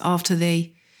once after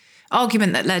the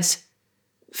argument that led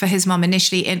for his mum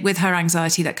initially with her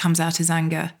anxiety that comes out as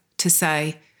anger to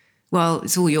say, well,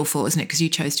 it's all your fault, isn't it, because you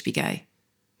chose to be gay.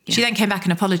 Yeah. She then came back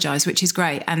and apologised, which is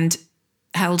great, and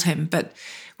held him. But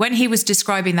when he was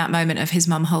describing that moment of his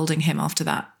mum holding him after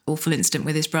that awful incident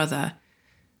with his brother,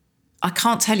 I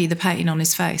can't tell you the pain on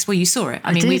his face. Well, you saw it.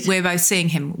 I mean, we're both seeing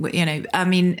him, you know. I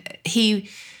mean,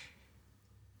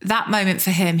 that moment for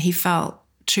him, he felt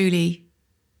truly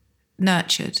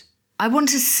nurtured. I want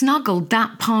to snuggle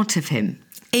that part of him.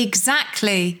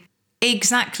 Exactly.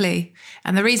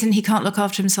 And the reason he can't look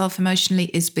after himself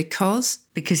emotionally is because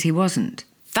he wasn't.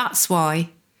 That's why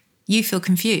you feel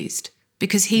confused,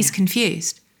 because he's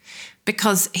confused.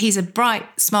 Because he's a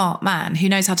bright, smart man who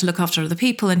knows how to look after other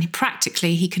people, and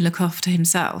he can look after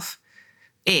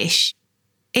himself-ish.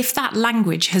 If that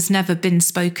language has never been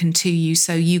spoken to you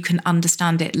so you can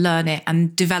understand it, learn it,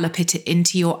 and develop it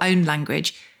into your own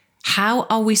language, how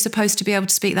are we supposed to be able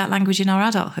to speak that language in our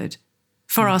adulthood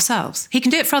for ourselves? He can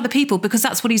do it for other people because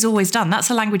that's what he's always done. That's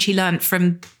a language he learned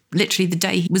from literally the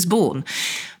day he was born.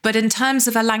 But in terms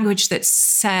of a language that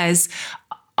says,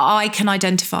 I can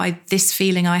identify this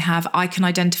feeling I have, I can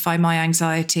identify my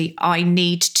anxiety, I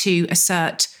need to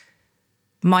assert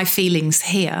my feelings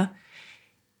here,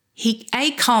 he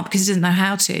A, can't because he doesn't know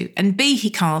how to, and B, he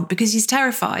can't because he's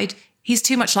terrified. He's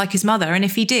too much like his mother, and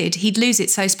if he did, he'd lose it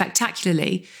so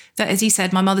spectacularly that, as he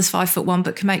said, my mother's 5'1"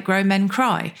 but can make grown men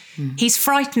cry. He's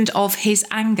frightened of his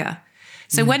anger.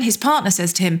 So when his partner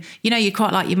says to him, you know, you're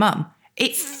quite like your mum,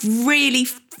 it really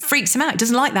freaks him out. He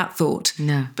doesn't like that thought.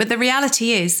 No. But the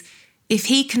reality is, if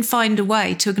he can find a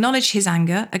way to acknowledge his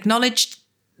anger, acknowledge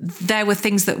there were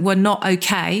things that were not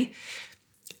okay,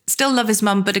 still love his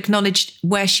mum, but acknowledge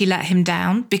where she let him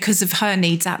down because of her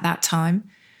needs at that time,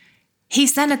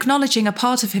 he's then acknowledging a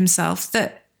part of himself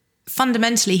that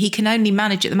fundamentally he can only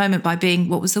manage at the moment by being,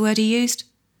 what was the word he used?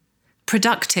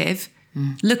 Productive,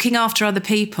 looking after other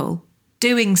people,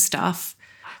 doing stuff.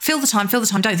 Fill the time,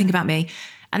 don't think about me.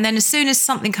 And then as soon as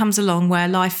something comes along where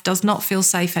life does not feel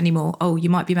safe anymore, oh, you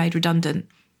might be made redundant,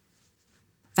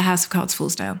 the house of cards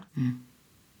falls down.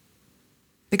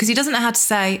 Because he doesn't know how to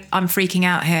say, I'm freaking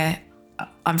out here,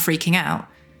 I'm freaking out.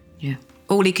 Yeah.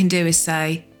 All he can do is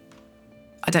say,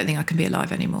 I don't think I can be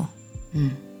alive anymore.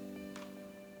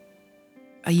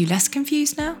 Are you less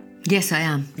confused now? Yes, I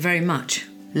am. Very much.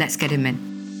 Let's get him in.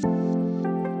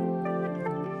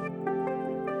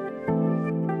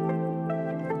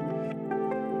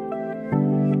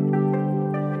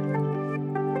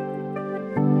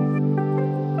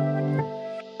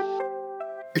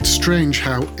 It's strange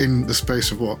how in the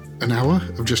space of, an hour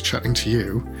of just chatting to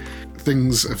you,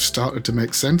 things have started to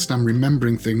make sense and I'm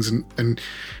remembering things and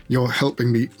you're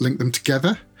helping me link them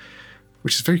together,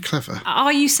 which is very clever.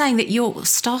 Are you saying that you're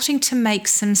starting to make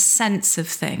some sense of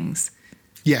things?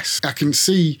 Yes, I can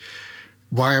see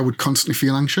why I would constantly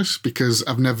feel anxious because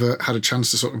I've never had a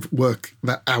chance to sort of work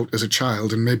that out as a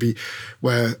child, and maybe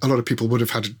where a lot of people would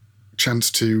have had a chance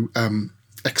to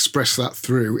express that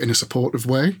through in a supportive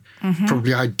way.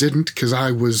 Probably I didn't because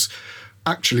I was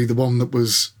actually the one that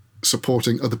was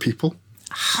supporting other people.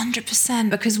 100%.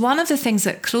 Because one of the things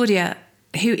that Claudia,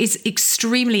 who is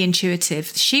extremely intuitive,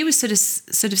 she was sort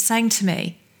of saying to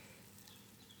me,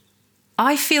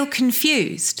 I feel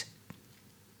confused.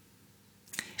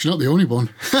 She's not the only one.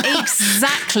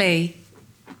 Exactly.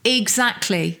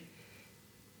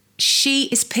 She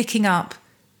is picking up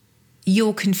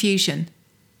your confusion.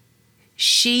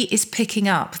 She is picking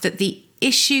up that the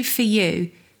issue for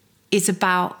you is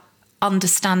about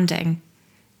understanding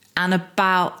and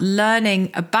about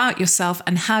learning about yourself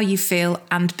and how you feel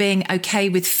and being okay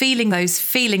with feeling those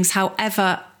feelings,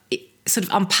 however sort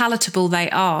of unpalatable they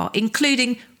are,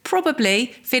 including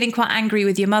probably feeling quite angry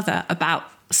with your mother about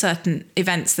certain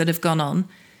events that have gone on,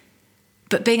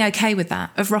 but being okay with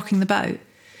that, of rocking the boat.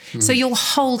 So you'll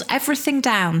hold everything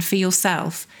down for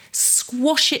yourself,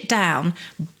 squash it down,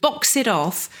 box it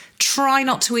off, try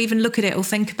not to even look at it or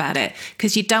think about it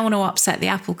because you don't want to upset the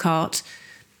apple cart.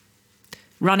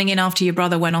 Running in after your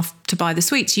brother went off to buy the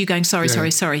sweets, you going, sorry.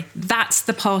 That's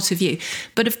the part of you.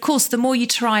 But of course, the more you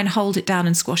try and hold it down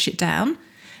and squash it down,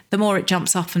 the more it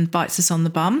jumps up and bites us on the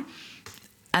bum.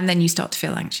 And then you start to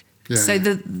feel anxious. Yeah. So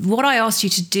what I asked you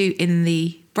to do in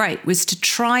the break was to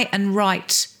try and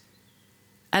write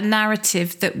a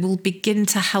narrative that will begin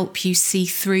to help you see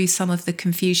through some of the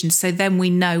confusion. So then we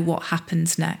know what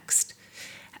happens next.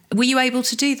 Were you able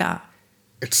to do that?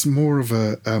 It's more of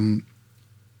a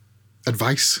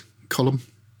advice column.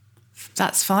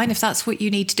 That's fine if that's what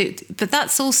you need to do. But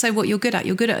that's also what you're good at.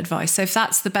 You're good at advice. So if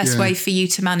that's the best way for you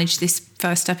to manage this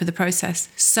first step of the process.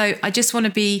 So I just want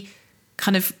to be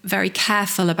kind of very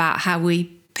careful about how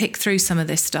we pick through some of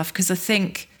this stuff, because I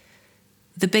think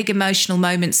the big emotional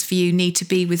moments for you need to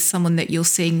be with someone that you're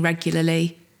seeing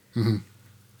regularly,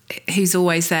 who's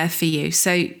always there for you.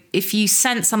 So if you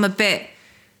sense I'm a bit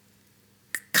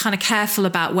kind of careful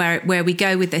about where we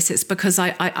go with this, it's because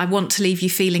I want to leave you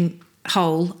feeling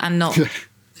whole and not...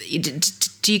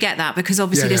 Do you get that? Because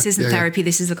obviously this isn't therapy,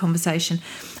 this is a conversation.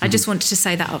 I just wanted to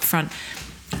say that up front.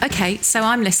 Okay, so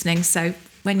I'm listening, so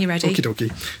when you're ready. Okie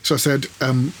dokie. So I said,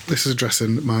 this is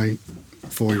addressing my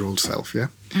 4-year-old self, yeah?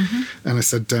 And I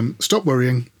said, stop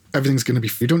worrying, everything's going to be...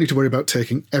 You don't need to worry about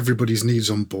taking everybody's needs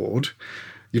on board.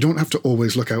 You don't have to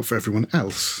always look out for everyone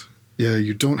else. Yeah,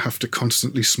 you don't have to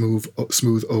constantly smooth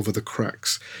over the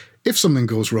cracks. If something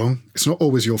goes wrong, it's not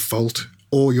always your fault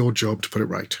or your job to put it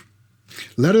right.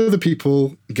 Let other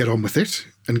people get on with it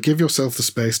and give yourself the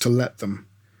space to let them.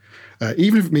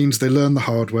 Even if it means they learn the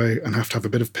hard way and have to have a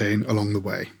bit of pain along the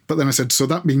way. But then I said, so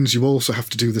that means you also have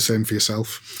to do the same for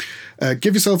yourself.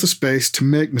 Give yourself the space to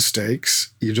make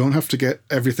mistakes. You don't have to get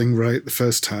everything right the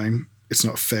first time. It's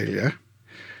not a failure.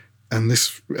 And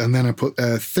then I put,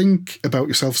 think about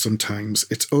yourself sometimes.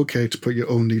 It's okay to put your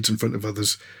own needs in front of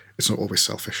others. It's not always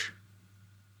selfish.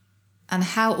 And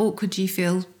how awkward do you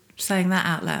feel saying that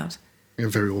out loud? Yeah,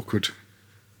 very awkward.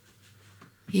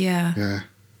 Yeah. Yeah.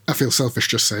 I feel selfish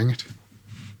just saying it.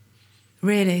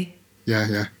 Really?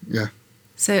 Yeah.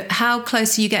 So how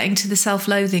close are you getting to the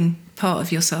self-loathing part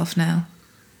of yourself now?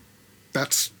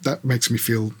 That makes me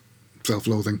feel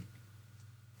self-loathing.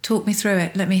 Talk me through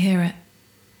it. Let me hear it.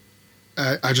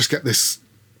 I just get this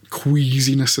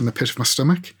queasiness in the pit of my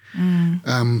stomach.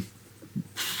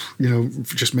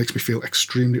 Just makes me feel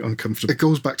extremely uncomfortable. It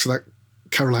goes back to that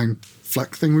Caroline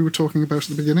Flack thing we were talking about at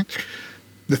the beginning.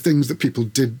 The things that people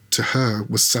did to her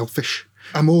was selfish.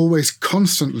 I'm always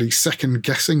constantly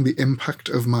second-guessing the impact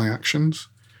of my actions,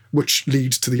 which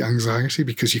leads to the anxiety,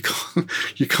 because you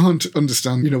can't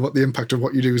understand, what the impact of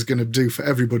what you do is going to do for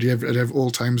everybody at all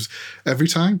times, every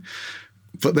time.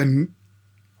 But then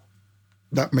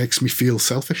that makes me feel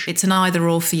selfish. It's an either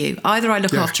or for you. Either I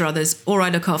look after others or I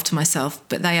look after myself,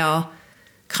 but they are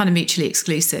kind of mutually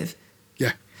exclusive.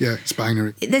 Yeah, it's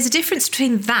binary. There's a difference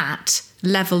between that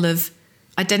level of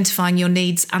identifying your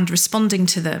needs and responding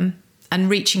to them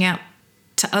and reaching out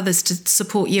to others to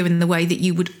support you in the way that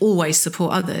you would always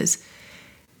support others,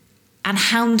 and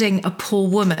hounding a poor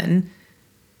woman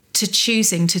to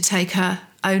choosing to take her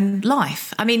own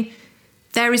life. I mean,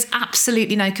 there is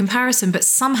absolutely no comparison, but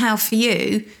somehow for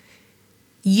you,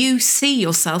 you see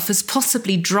yourself as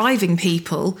possibly driving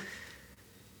people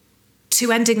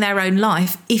to ending their own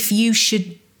life if you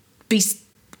should be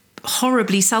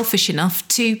horribly selfish enough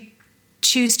to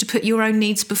choose to put your own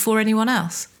needs before anyone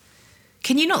else.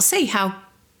 Can you not see how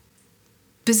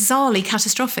bizarrely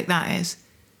catastrophic that is?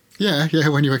 Yeah,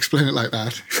 when you explain it like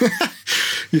that.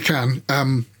 You can.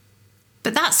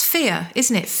 But that's fear,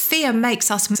 isn't it? Fear makes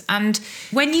us... And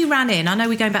when you ran in, I know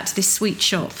we're going back to this sweet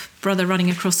shop, brother running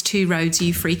across 2 roads,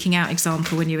 you freaking out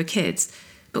example when you were kids.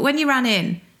 But when you ran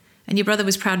in and your brother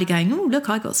was proudly going, oh, look,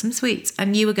 I got some sweets,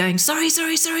 and you were going, sorry,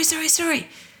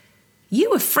 you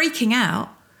were freaking out.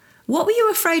 What were you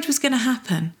afraid was going to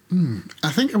happen?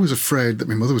 I think I was afraid that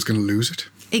my mother was going to lose it.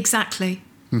 Exactly.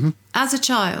 As a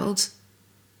child,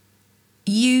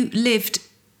 you lived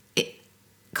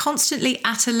constantly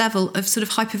at a level of sort of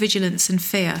hypervigilance and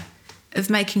fear of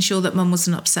making sure that mum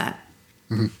wasn't upset.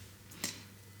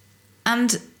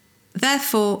 And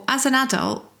therefore, as an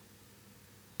adult,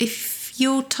 if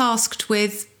you're tasked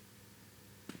with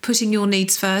putting your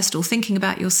needs first or thinking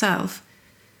about yourself,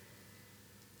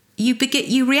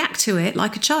 you react to it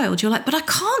like a child. You're like, but I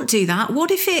can't do that.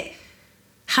 What if it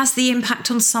has the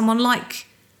impact on someone like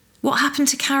what happened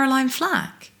to Caroline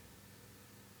Flack?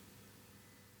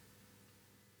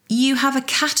 You have a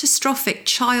catastrophic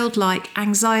childlike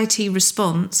anxiety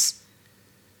response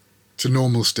to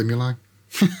normal stimuli.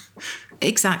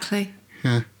 Exactly.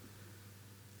 Yeah.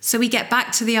 So we get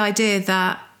back to the idea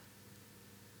that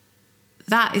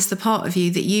that is the part of you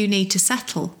that you need to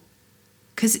settle,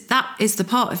 because that is the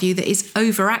part of you that is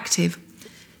overactive.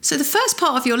 So the first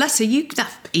part of your letter,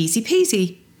 that's easy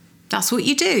peasy. That's what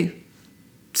you do.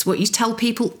 It's what you tell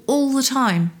people all the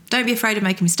time. Don't be afraid of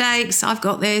making mistakes. I've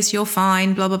got this. You're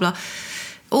fine. Blah, blah, blah.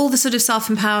 All the sort of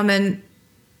self-empowerment,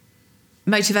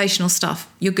 motivational stuff.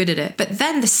 You're good at it. But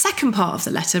then the second part of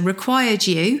the letter required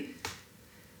you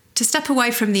to step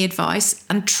away from the advice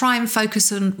and try and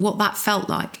focus on what that felt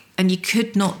like. And you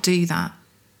could not do that.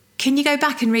 Can you go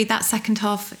back and read that second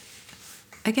half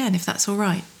again, if that's all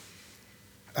right?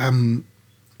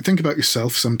 Think about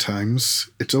yourself sometimes.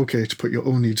 It's okay to put your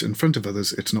own needs in front of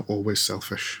others. It's not always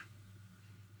selfish.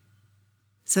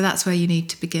 So that's where you need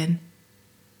to begin.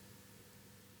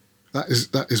 That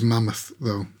is mammoth,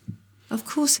 though. Of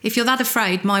course. If you're that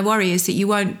afraid, my worry is that you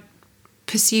won't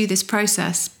pursue this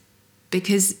process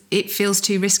because it feels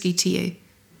too risky to you.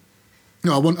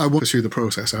 No, I want to pursue the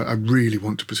process. I really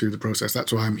want to pursue the process.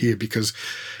 That's why I'm here, because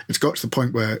it's got to the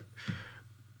point where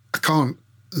I can't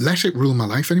let it rule my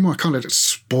life anymore. I can't let it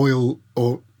spoil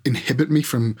or inhibit me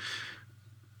from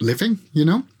living, you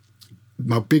know?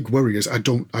 My big worry is I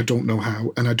don't know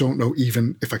how, and I don't know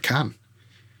even if I can.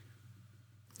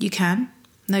 You can,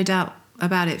 no doubt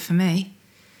about it for me.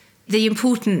 The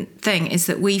important thing is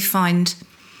that we find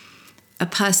a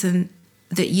person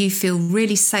that you feel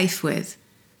really safe with,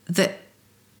 that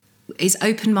is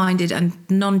open-minded and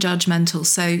non-judgmental,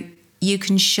 so you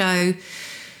can show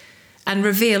and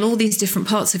reveal all these different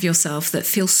parts of yourself that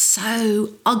feel so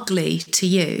ugly to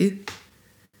you,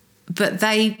 but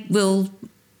they will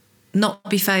not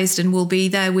be fazed and will be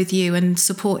there with you and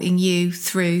supporting you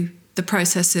through the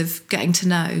process of getting to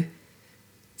know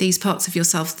these parts of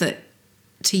yourself that,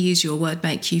 to use your word,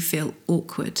 make you feel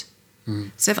awkward.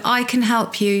 So if I can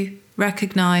help you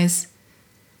recognise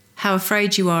how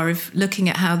afraid you are of looking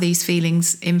at how these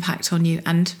feelings impact on you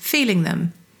and feeling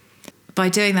them, by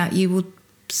doing that you will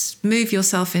move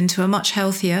yourself into a much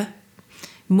healthier,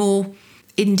 more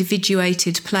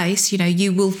individuated place. You know,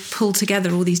 you will pull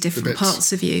together all these different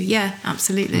parts of you. Yeah,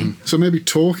 absolutely. So maybe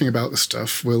talking about the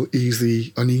stuff will ease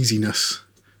the uneasiness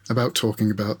about talking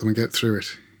about them and get through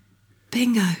it.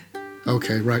 Bingo.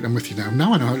 Okay, right, I'm with you now.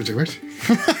 Now I know how to do it.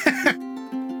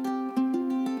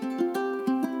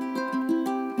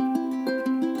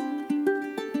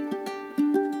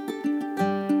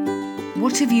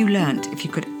 What have you learnt, if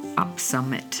you could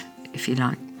upsum it, if you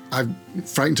like? I'm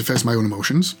frightened to face my own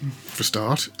emotions, for a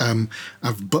start.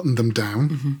 I've buttoned them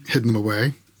down, hidden them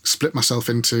away, split myself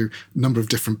into a number of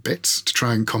different bits to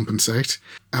try and compensate.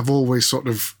 I've always sort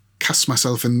of cast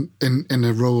myself in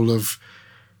a role of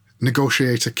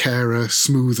negotiator, carer,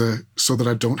 smoother, so that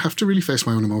I don't have to really face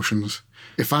my own emotions.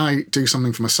 If I do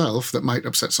something for myself that might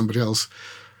upset somebody else,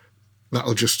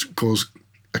 that'll just cause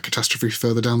a catastrophe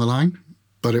further down the line,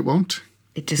 but it won't.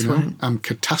 It just won't. I'm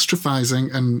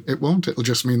catastrophizing and it won't. It'll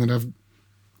just mean that I've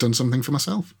done something for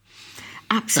myself.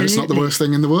 Absolutely. And it's not the worst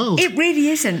thing in the world. It really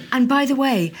isn't. And by the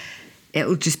way,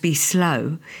 it'll just be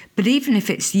slow. But even if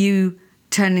it's you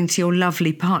turning to your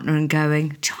lovely partner and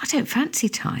going, I don't fancy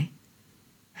Ty.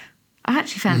 I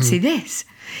actually fancy this.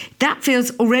 That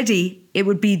feels already, it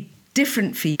would be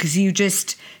different for you because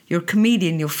you're a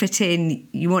comedian, you'll fit in,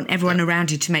 you want everyone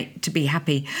around you to be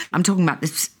happy. I'm talking about the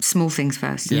small things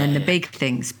first and then the big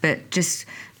things, but just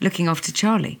looking after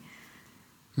Charlie.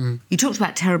 You talked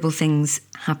about terrible things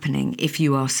happening if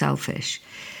you are selfish.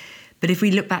 But if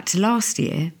we look back to last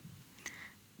year,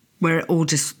 where it all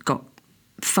just got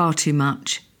far too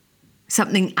much,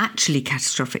 something actually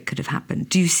catastrophic could have happened.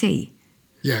 Do you see?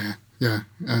 Yeah.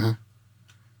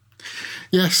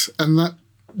 Yes, and that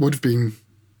would have been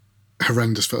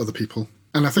horrendous for other people.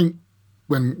 And I think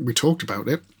when we talked about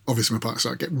it, obviously my partner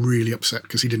started to get really upset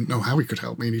because he didn't know how he could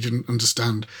help me and he didn't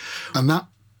understand. And that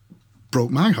broke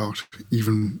my heart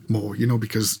even more,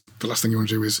 because the last thing you want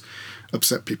to do is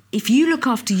upset people. If you look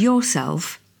after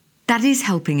yourself, that is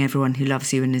helping everyone who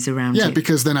loves you and is around you. Yeah,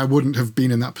 because then I wouldn't have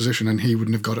been in that position and he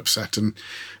wouldn't have got upset and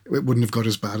it wouldn't have got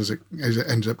as bad as it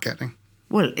ended up getting.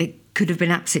 Well, it could have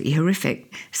been absolutely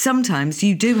horrific. Sometimes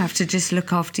you do have to just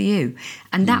look after you,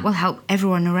 and that will help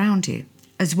everyone around you,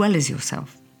 as well as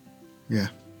yourself. Yeah.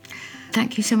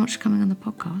 Thank you so much for coming on the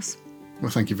podcast.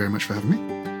 Well, thank you very much for having me.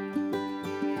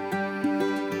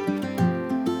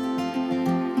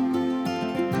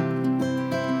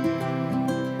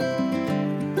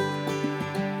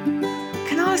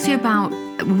 Can I ask you about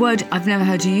a word I've never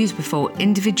heard you use before,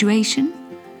 individuation?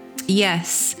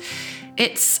 Yes.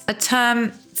 It's a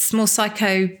term, it's more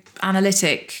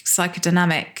psychoanalytic,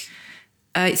 psychodynamic.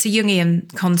 It's a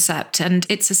Jungian concept, and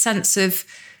it's a sense of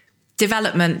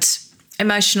development,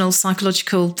 emotional,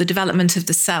 psychological, the development of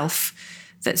the self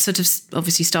that sort of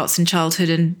obviously starts in childhood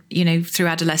and, through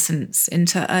adolescence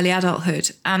into early adulthood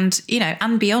and,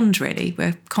 and beyond, really.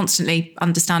 We're constantly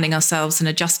understanding ourselves and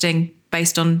adjusting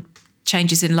based on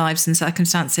changes in lives and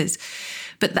circumstances.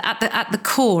 But at the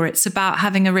core, it's about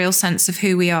having a real sense of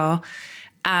who we are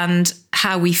and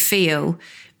how we feel,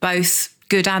 both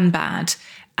good and bad,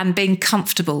 and being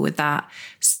comfortable with that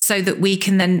so that we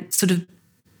can then sort of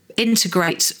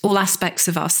integrate all aspects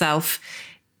of ourselves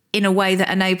in a way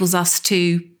that enables us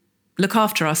to look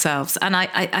after ourselves. And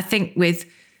I think with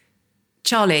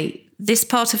Charlie, this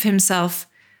part of himself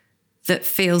that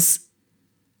feels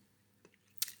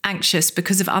anxious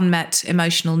because of unmet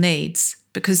emotional needs,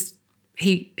 because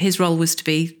his role was to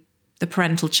be the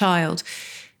parental child,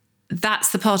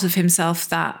 that's the part of himself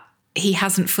that he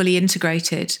hasn't fully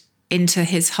integrated into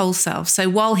his whole self. So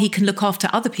while he can look after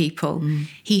other people,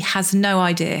 he has no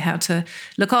idea how to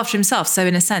look after himself. So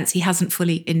in a sense, he hasn't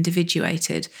fully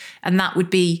individuated. And that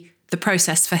would be the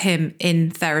process for him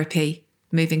in therapy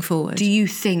moving forward. Do you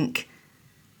think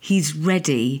he's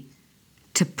ready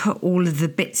to put all of the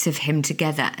bits of him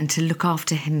together and to look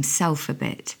after himself a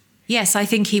bit? Yes, I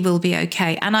think he will be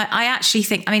okay. And I actually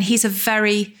think, he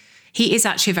is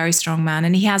actually a very strong man,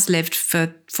 and he has lived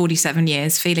for 47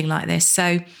 years feeling like this.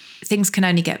 So things can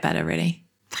only get better, really.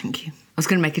 Thank you. I was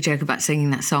going to make a joke about singing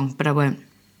that song, but I won't.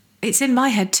 It's in my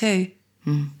head too.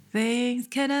 Things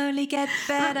can only get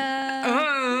better.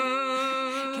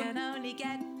 Can only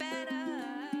get better.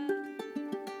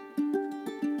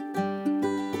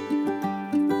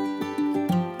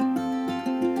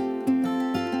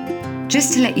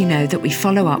 Just to let you know that we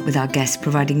follow up with our guests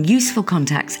providing useful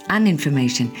contacts and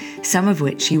information, some of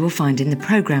which you will find in the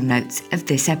programme notes of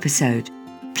this episode.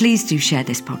 Please do share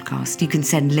this podcast. You can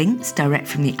send links direct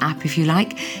from the app if you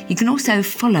like. You can also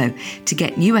follow to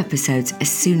get new episodes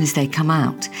as soon as they come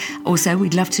out. Also,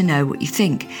 we'd love to know what you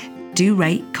think. Do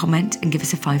rate, comment and give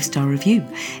us a 5-star review.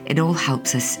 It all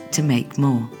helps us to make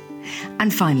more.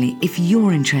 And finally, if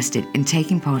you're interested in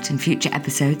taking part in future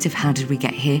episodes of How Did We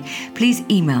Get Here, please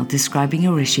email describing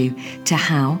your issue to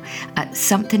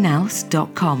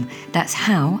how@somethingelse.com. That's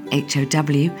how,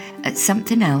 H-O-W,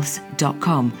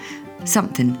 @somethingelse.com.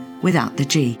 Something without the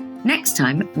G. Next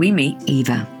time, we meet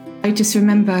Eva. I just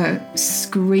remember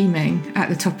screaming at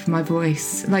the top of my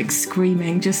voice,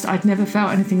 screaming. I'd never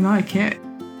felt anything like it.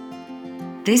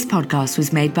 This podcast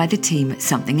was made by the team at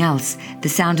Something Else. The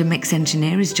sound and mix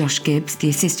engineer is Josh Gibbs, the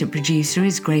assistant producer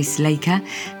is Grace Laker,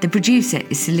 the producer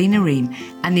is Selena Ream,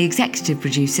 and the executive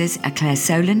producers are Claire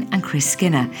Solon and Chris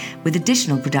Skinner, with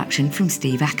additional production from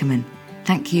Steve Ackerman.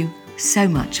 Thank you so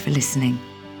much for listening.